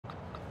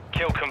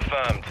Kill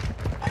confirmed.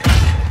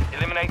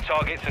 Eliminate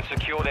targets and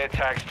secure their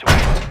tags to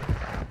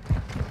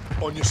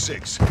it. On your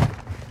 6.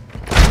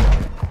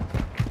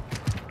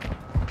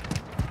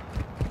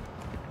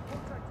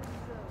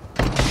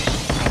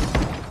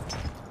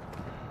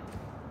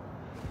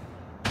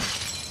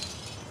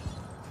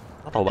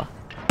 Tahu ba?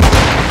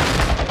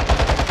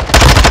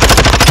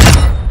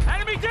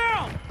 Enemy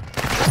down!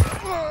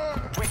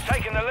 We've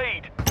taken the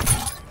lead.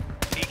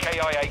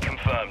 EKIA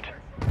confirmed.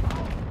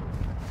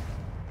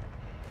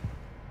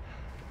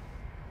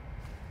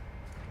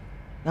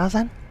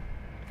 Nasaan?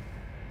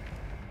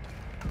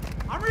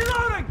 I'm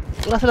reloading!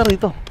 Wala sila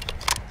rito.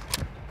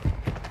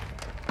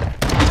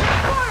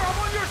 Fire! I'm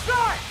on your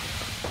side!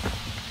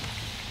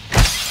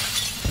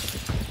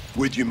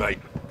 With you,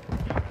 mate.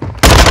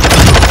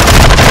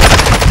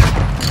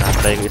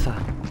 Nakatay ko isa.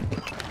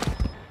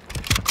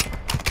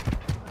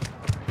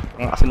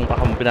 Ang kasi nung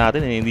kakampi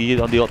natin eh, hindi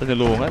ako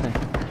tinulungan eh.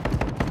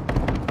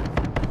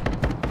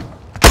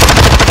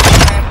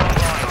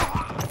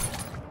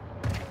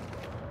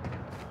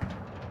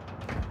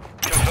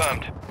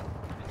 Confirmed.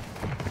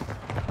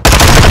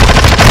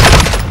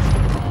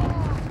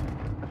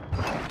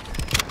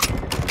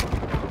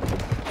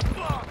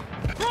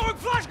 Throwing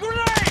flash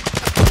grenade!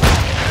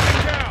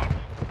 Down!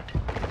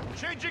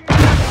 Changing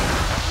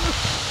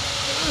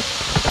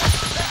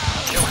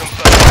Kill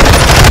confirmed.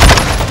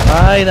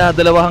 Ay,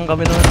 nadalawahan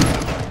kami nun.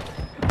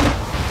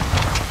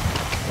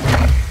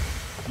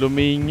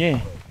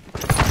 Luminye.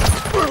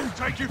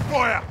 Take your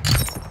fire!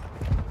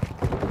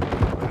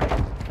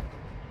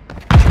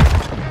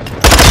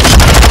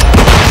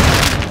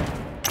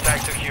 Tag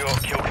secure,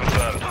 kill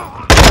confirmed.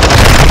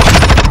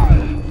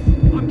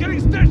 I'm getting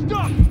stitched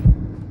up!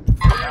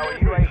 Our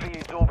UAV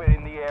is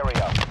orbiting the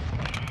area.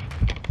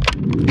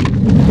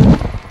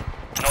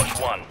 Notch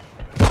 1.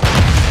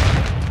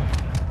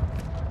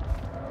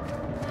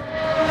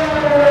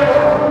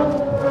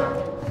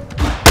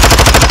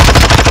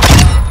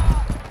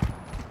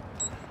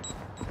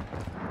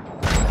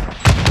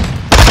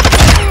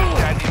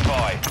 Standing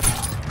by.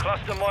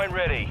 Cluster mine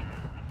ready.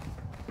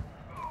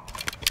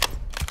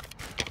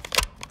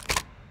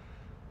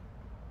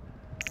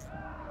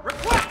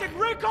 Requesting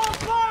recon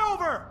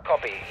flyover!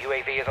 Copy.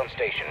 UAV is on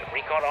station.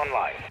 Recon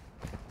online.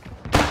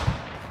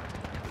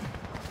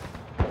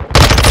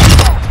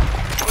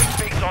 Quick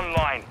fix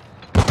online.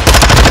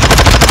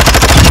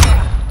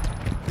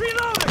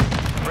 Reloading!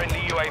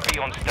 Friendly UAV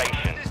on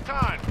station. This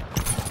time.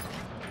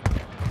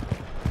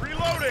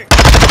 Reloading!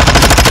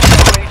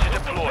 Ready to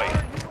deploy.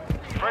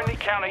 Friendly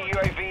counter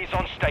UAV is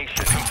on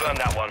station. Confirm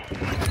that one.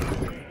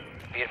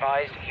 Be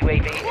advised,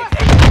 UAV is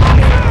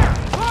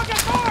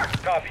Target mark!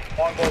 Copy.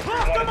 Longbow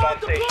 3-1 is on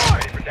station.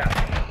 Ready for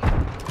tasking.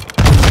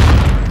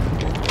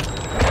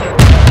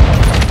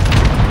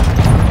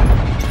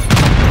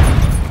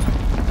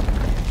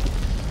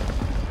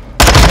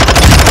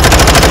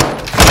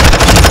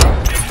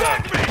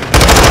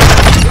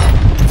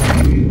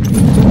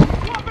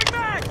 Swapping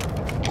mag!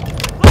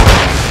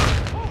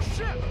 Oh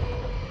shit!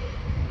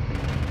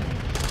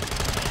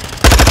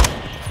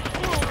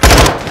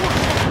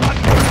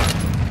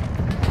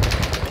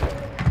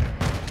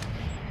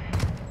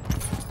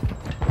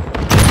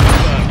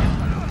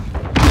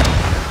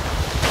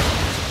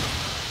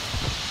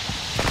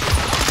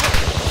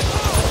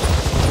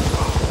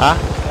 Ha?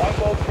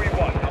 Longbow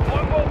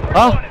 3-1.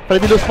 Ah,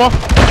 pwede lose mo?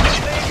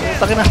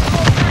 Takin na.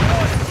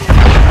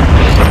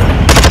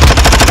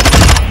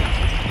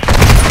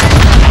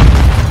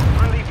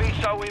 Friendly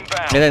VSO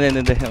inbound.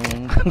 Hindi.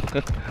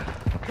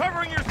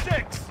 Covering your 6!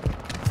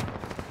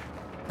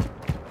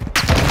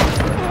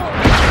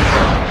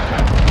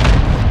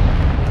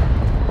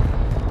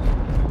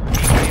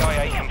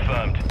 EKIA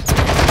confirmed.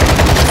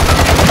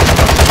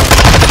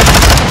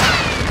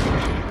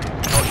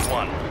 Notch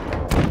 1.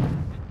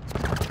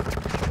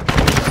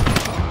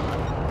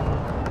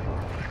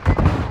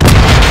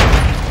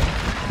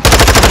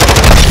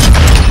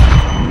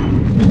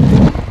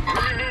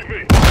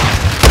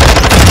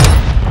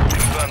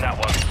 Confirm that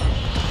one.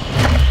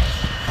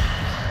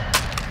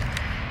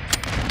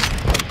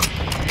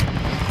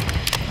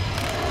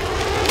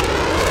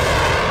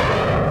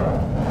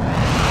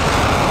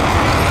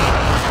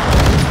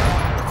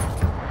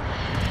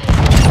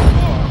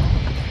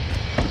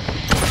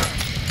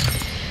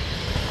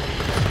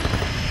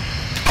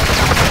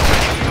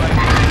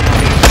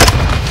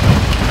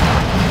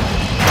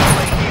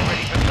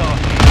 Ready for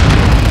tasking.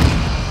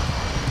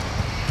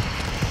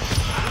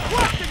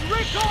 Requesting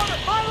recon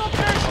at my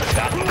location!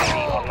 Got UAV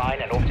online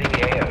and orbiting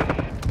the AO.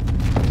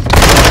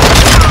 Ready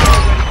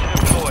to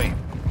deploy.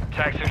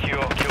 Tag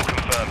secure, kill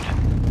confirmed.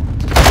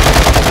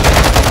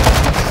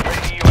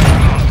 Friendly UAV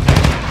on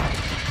station.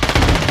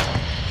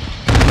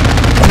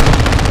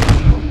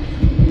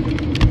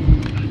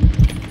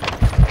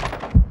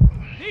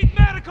 Need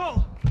medical!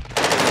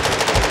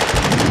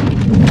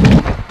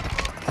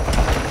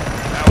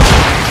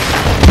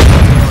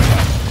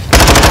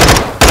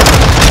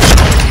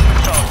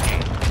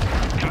 Tasking.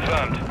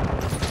 Confirmed.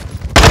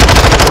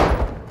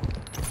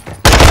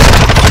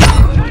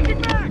 Changing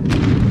back!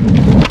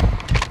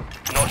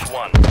 Notch 1. Friendly UAV on station. Confirmed. Ready to deploy. Tag secure, kill confirmed. UAV on station. Confirmed. Notch 1. Confirmed. Notch 1. Friendly UAV on station. Confirmed. Notch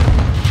 1. Friendly UAV on station.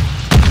 Confirmed.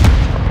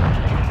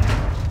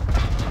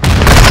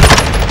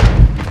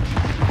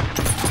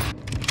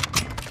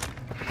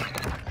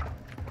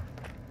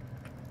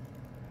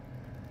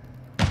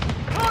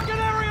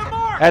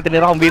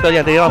 Tinira akong bito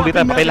yan.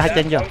 Patay lahat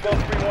yan dyan. Longbow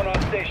 3-1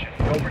 on station.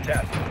 Go for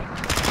task.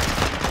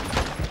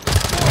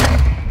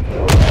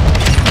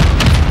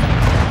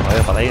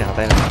 Ayun, patay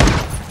na.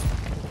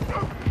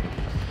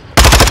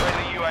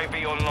 Friendly UAV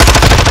online.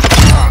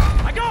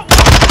 I got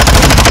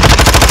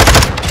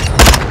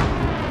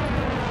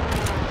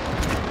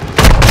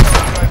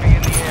UAV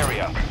in the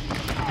area.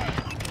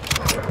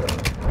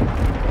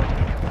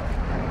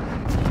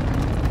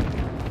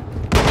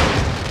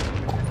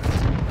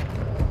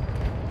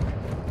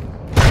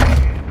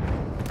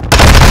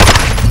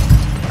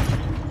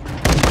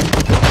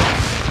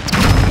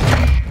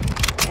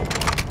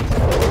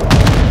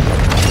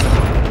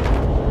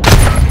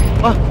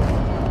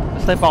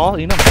 Snipe ako,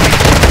 yun na.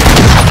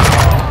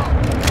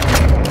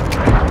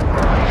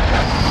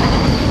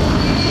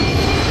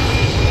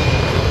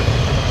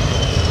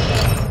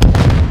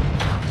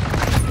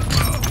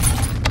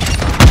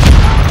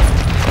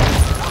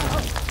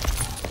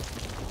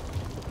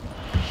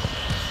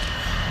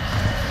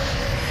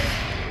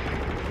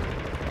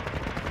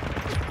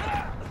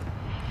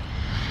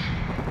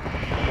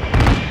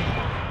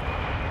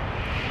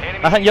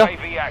 Enemy yo.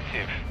 UAV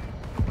active.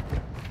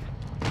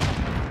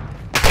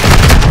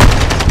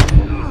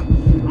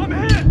 I'm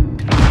hit!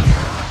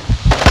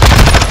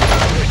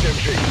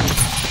 HMG.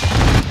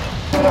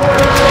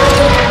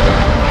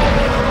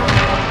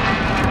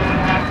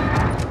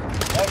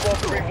 Longbow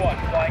 3-1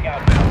 flying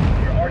outbound.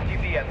 Your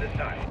RTV at this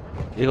time.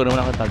 Ikaw naman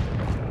ako tag.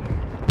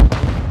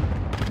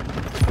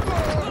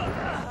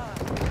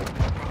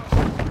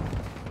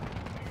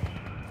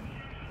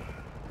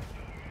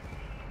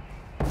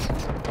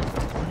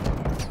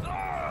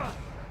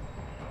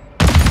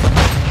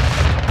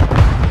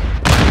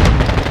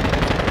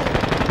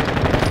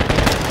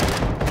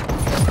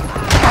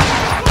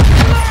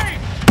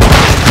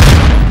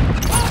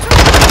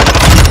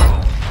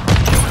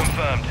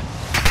 Confirmed.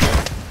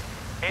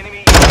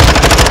 Enemy UAV.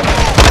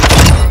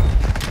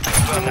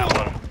 Confirm that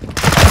one.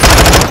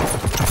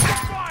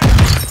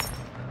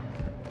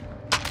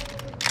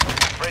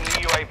 Friendly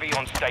UAV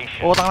on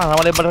station. Utang na,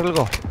 nawala yung baril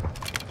ko.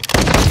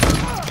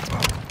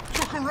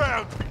 Look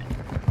around!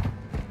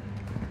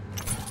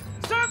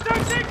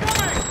 Sometimes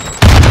incoming!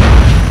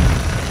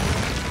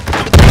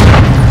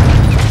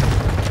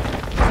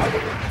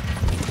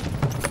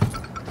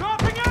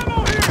 Dropping ammo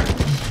here!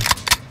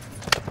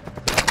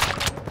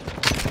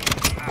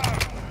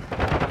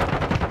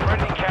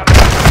 Friendly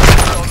camera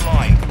is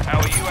online.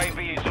 Our UAV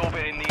is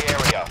orbiting the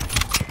area.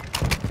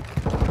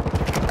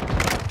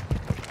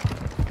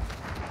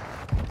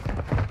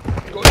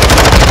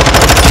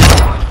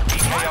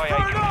 EKIA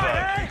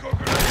confirmed.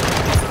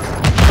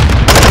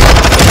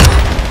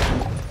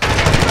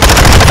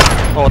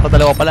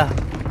 Dalawa pala.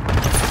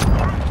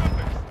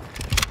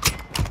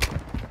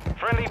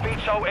 Friendly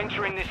VTOL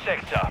entering this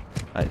sector.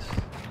 Nice.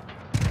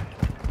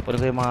 Pwede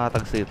ko yung mga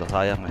tags dito,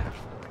 sayang eh.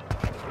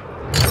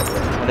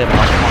 Hindi,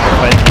 mga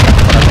friend.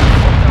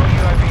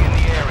 Hostile UAV in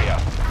the area.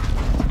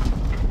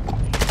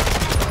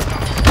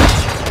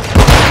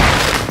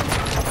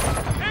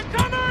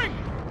 Incoming!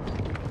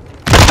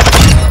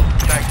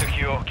 Tag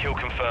secure, kill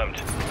confirmed.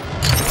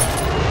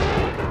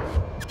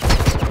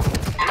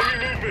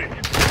 Enemy movement!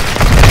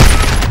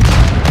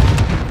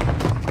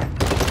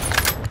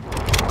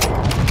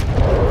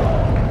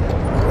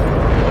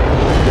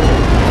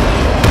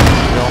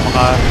 Hindi ako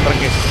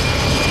maka-track eh.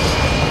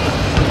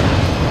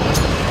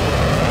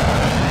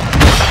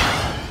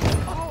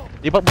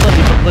 Lipat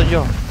mo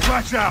siya.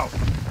 Flash out!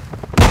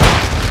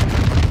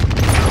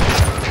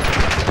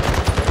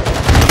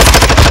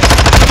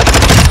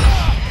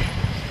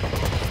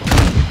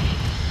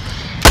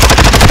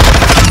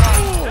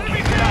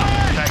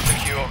 Tag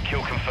secure,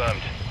 kill confirmed.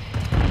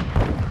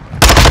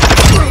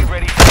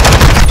 Ready.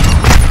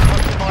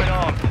 Mine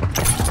armed.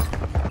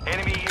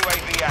 Enemy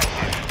UAV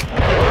active.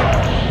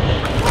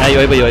 Ay,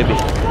 UAV. UAV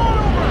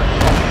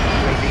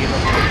is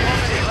on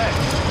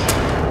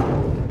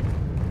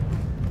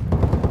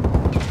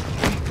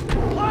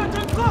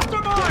Planting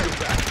cluster mine!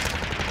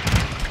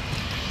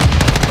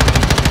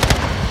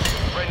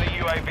 Friendly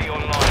UAV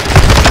online.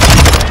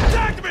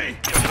 Attack me!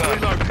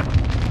 Confirmed.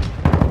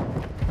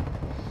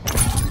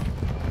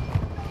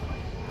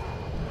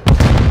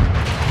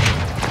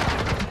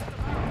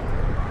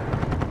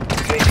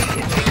 UAV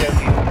is COD.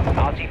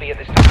 RTV at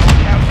this time.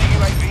 Counter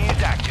UAV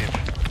is active.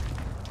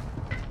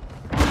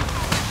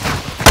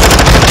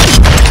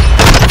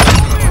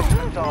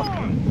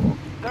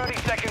 30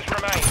 seconds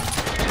remain.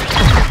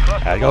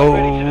 Cluster Go.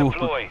 ready to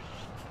deploy.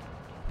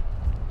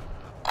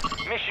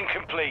 Mission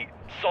complete.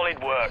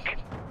 Solid work.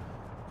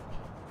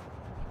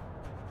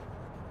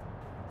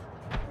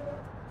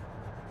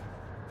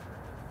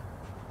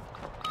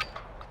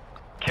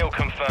 Kill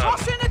confirmed.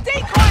 Toss in a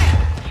decoy!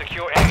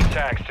 Secure enemy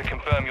tags to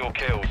confirm your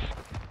kills.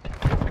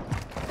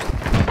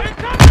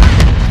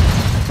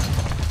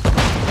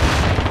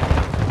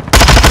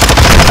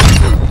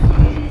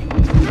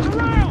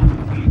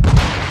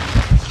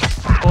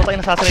 Tayo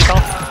nasasalita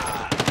ako.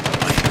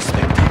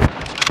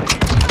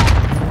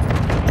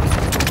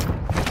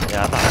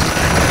 Yata.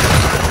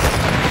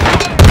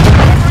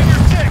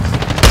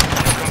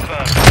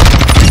 Confirmed.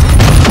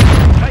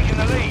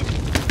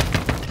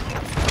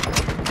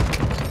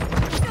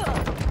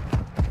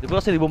 ko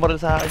kasi di bumaril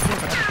sa akin.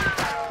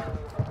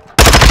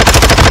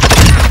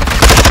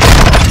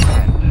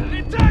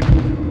 Attack!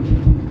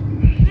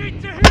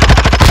 Need to heal!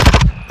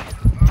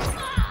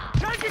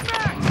 Taking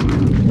back!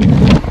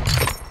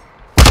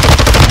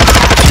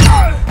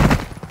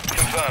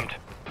 Confirmed.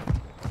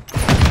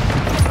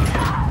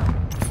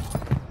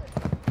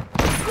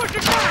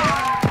 Pushing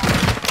back!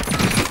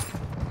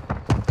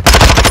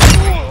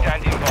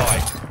 Standing by.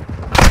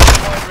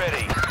 Point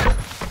ready.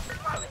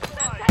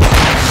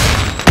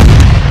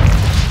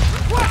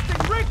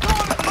 Requesting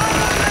recon!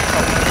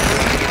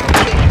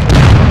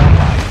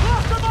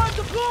 Cluster mine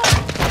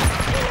deployed!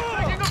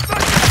 Taking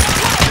effective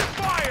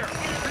fire!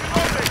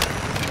 Reloading!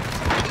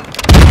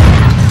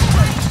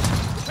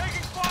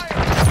 Taking fire!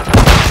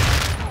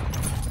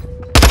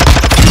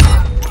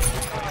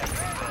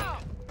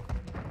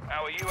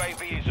 Our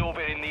UAV is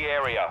orbiting the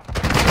area.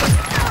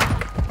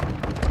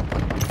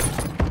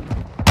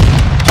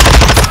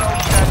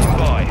 Standing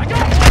by.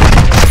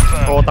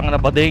 Confirmed. Putang na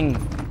bading.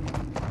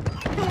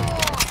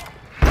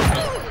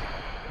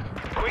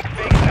 Quick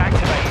fix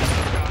activated.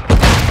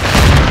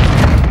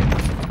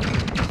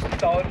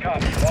 Solid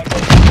copy. Longbow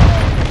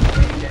 3-1.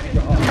 Standing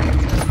for home.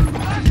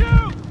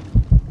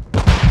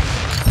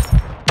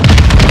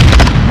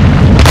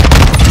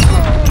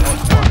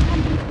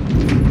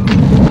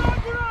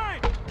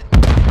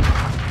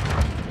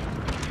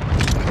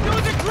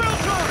 Using drill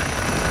turret!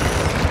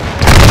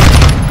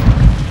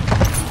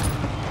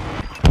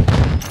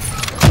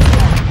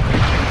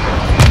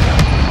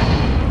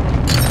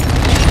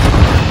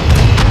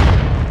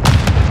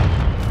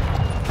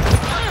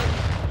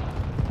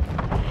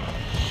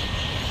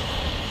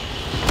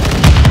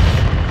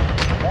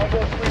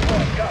 Longbow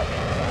 3-1. Copy.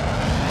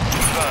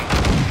 Confirmed.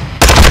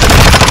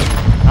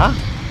 Ha?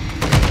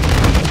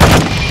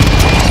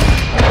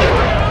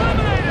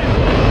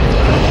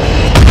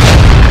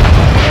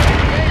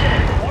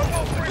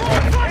 Longbow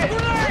 3-1.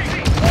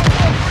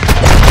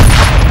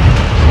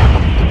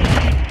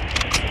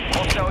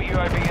 Hostile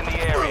UAV in the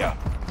area.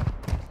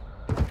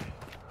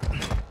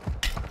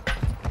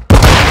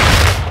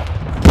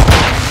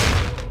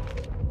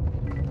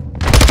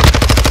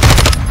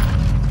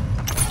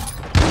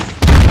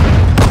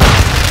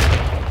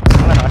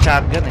 Wala,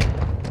 naka-shotgun eh.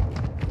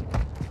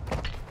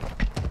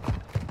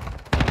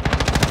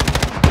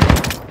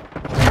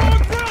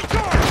 Throwing drill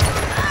turret!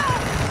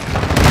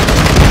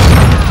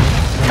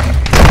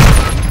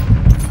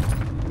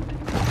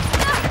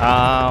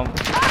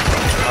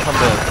 Nasaan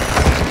ba yun?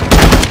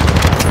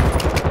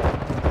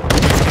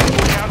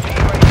 Counter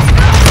UAV.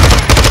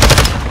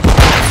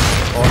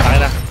 Oh, tayo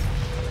na.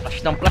 Flash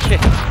ng flash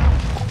eh.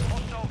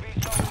 Hostile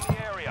VSOL in the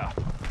area.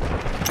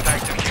 Tag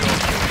secure.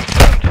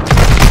 Confirmed.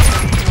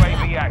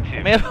 UAV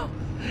active.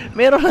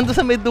 Meron nandun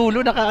sa may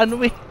dulo,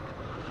 naka-ano eh.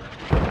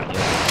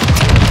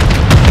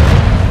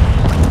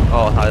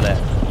 Oo, oh, tayo na yan.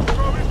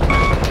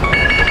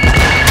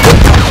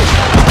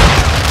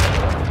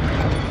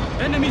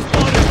 Enemy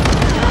spotted!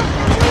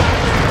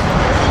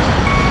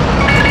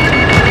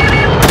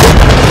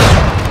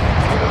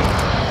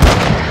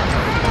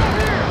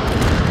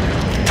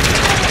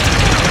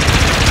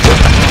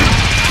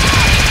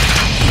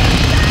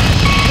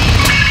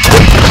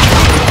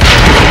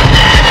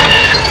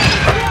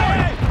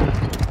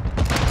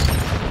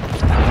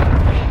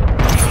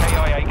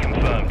 KIA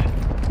confirmed.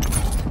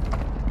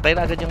 Tayo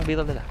na agad yung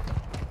beetle nila.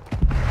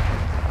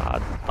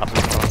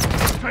 Tapos na.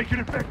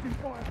 Taking effective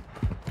fire!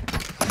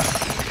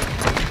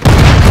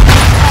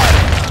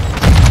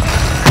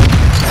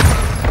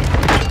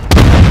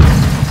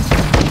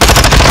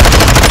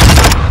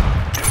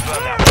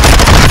 Confirm that.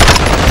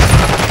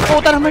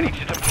 Puta naman!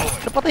 Ready to deploy.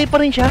 Napatay pa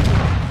rin siya.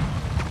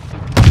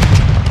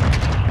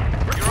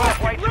 You're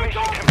halfway to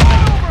mission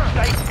complete.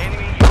 Stay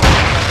enemy UAV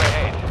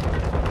overhead.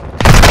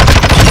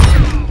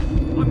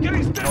 I'm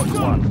getting stitched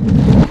up! One.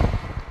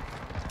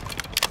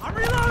 I'm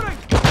reloading!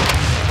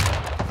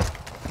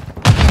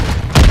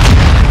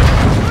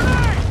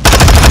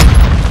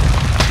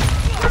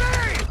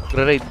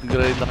 Grenade!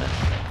 Grenade lang yan.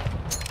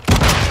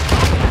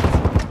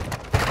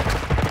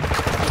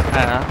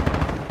 Ah?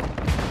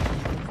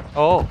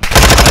 Oo.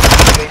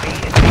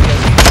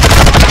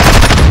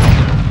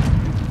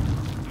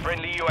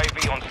 Friendly UAV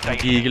on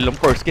station. Gigil ng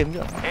first game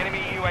yun.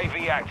 Enemy UAV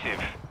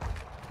active.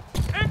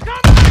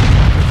 Incoming!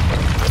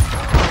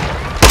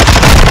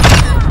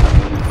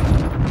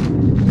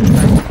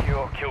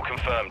 Secure. Kill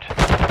confirmed.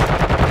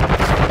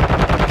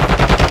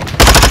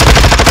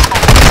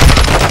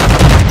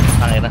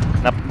 Tangina.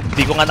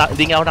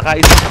 Hindi nga ako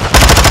nakaisip.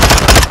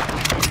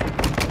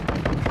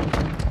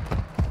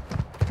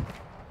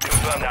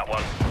 Confirm that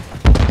one.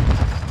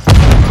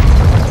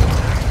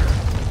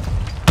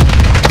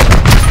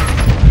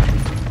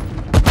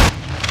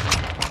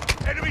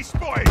 Enemy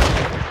spotted!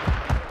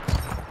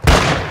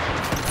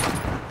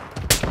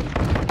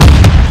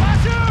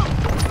 Flash out!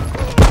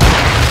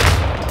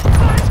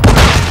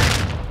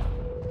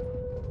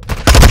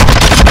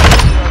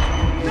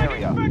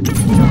 Area. Effective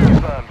fire!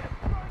 Confirmed.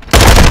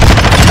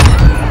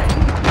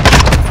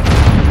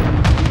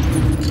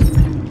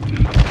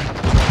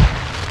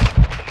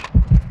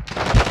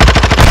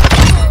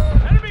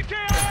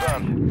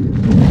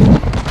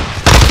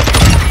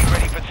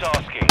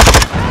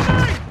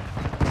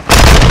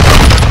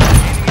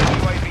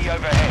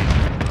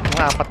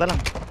 na lang.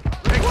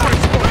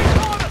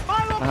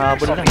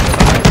 Nahabol na. Not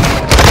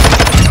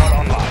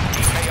online.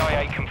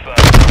 EKIA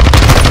confirmed.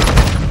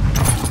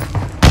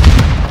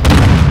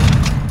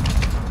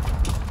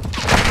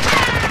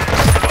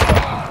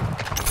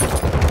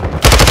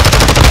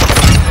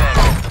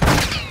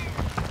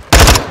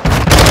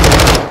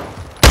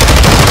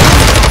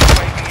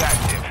 UAV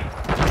active.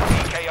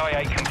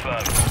 EKIA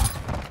confirmed.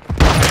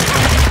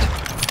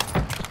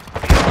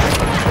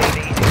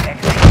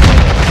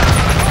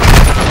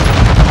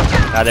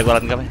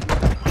 Naliguran kami.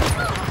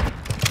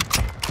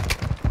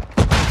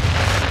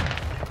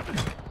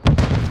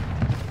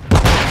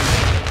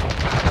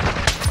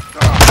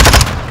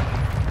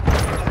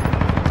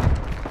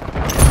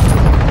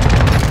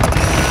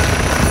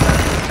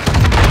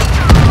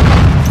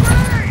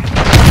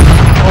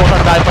 Oh,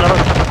 tandaan pala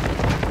ron.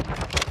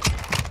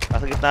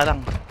 Nasa gitna lang.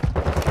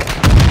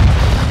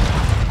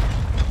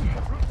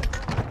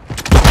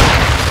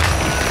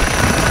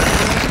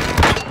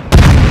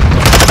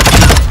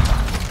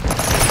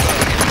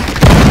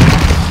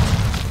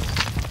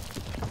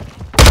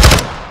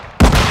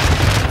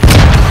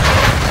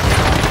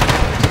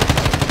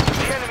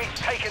 The enemy's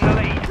taken the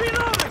lead.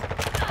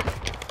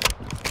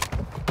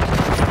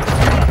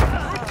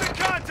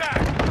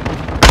 Contact!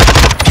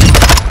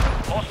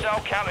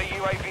 Hostile counter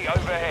UAV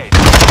overhead.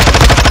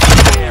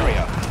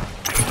 Area.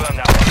 Confirm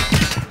that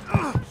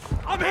one.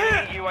 I'm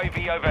hit! UAV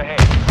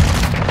overhead.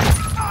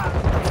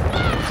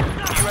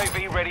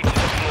 UAV ready to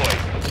deploy.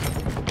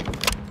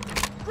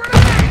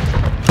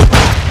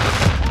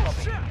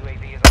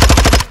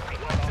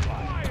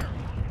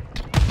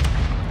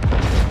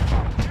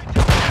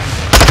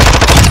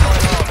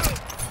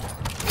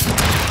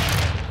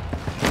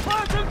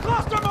 Planting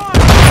cluster mine!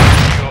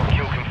 Your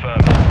kill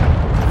confirmed.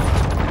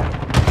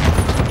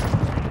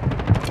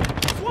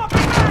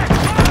 Swapping back!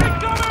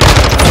 Incoming!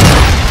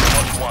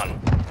 Lost one.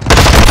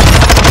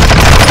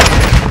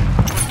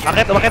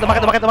 Umakyat, umakyat,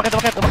 umakyat, umakyat, umakyat,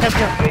 umakyat, umakyat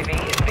siya. UAV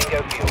is bingo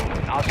fuel.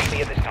 RCB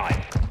at this time.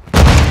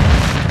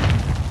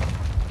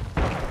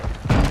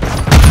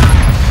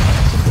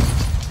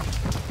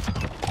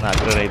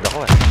 Nagre-raid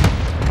ako eh.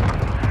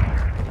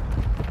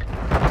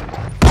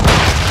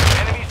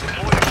 Enemies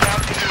deployed a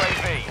counter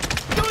UAV.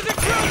 Using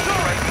drill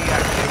turret! UAV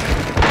active.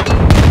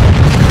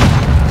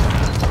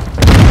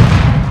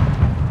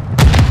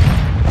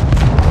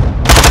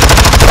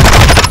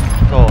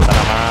 So, ta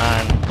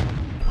naman.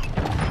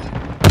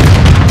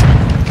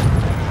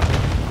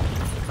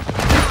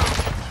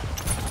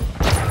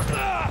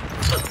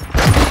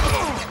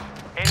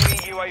 Enemy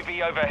UAV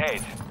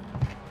overhead.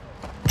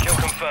 Kill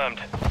confirmed.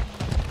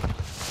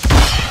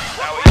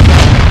 Now in the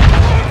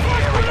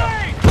area.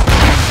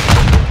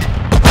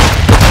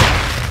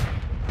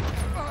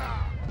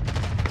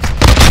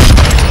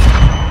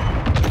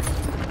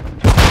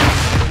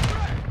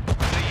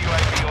 The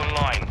UAV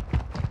online.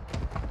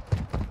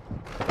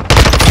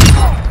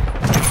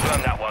 Confirm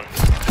that one.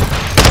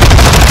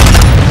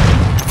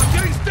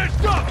 Getting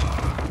stitched up!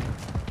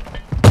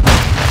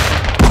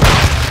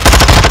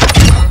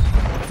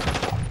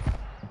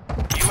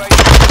 UAV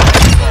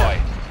standby.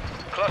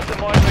 Cluster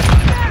mine ready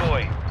to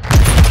deploy.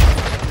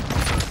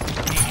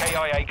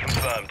 EKIA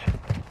confirmed.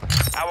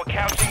 Our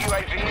counter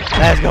UAV is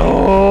Let's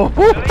go!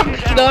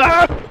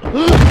 Na!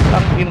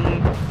 Ang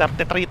inong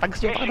 33 tags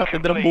yung mission natin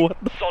ng complete. buhat.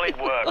 Solid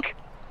work.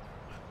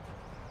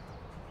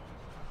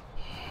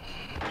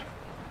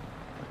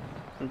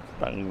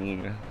 Tang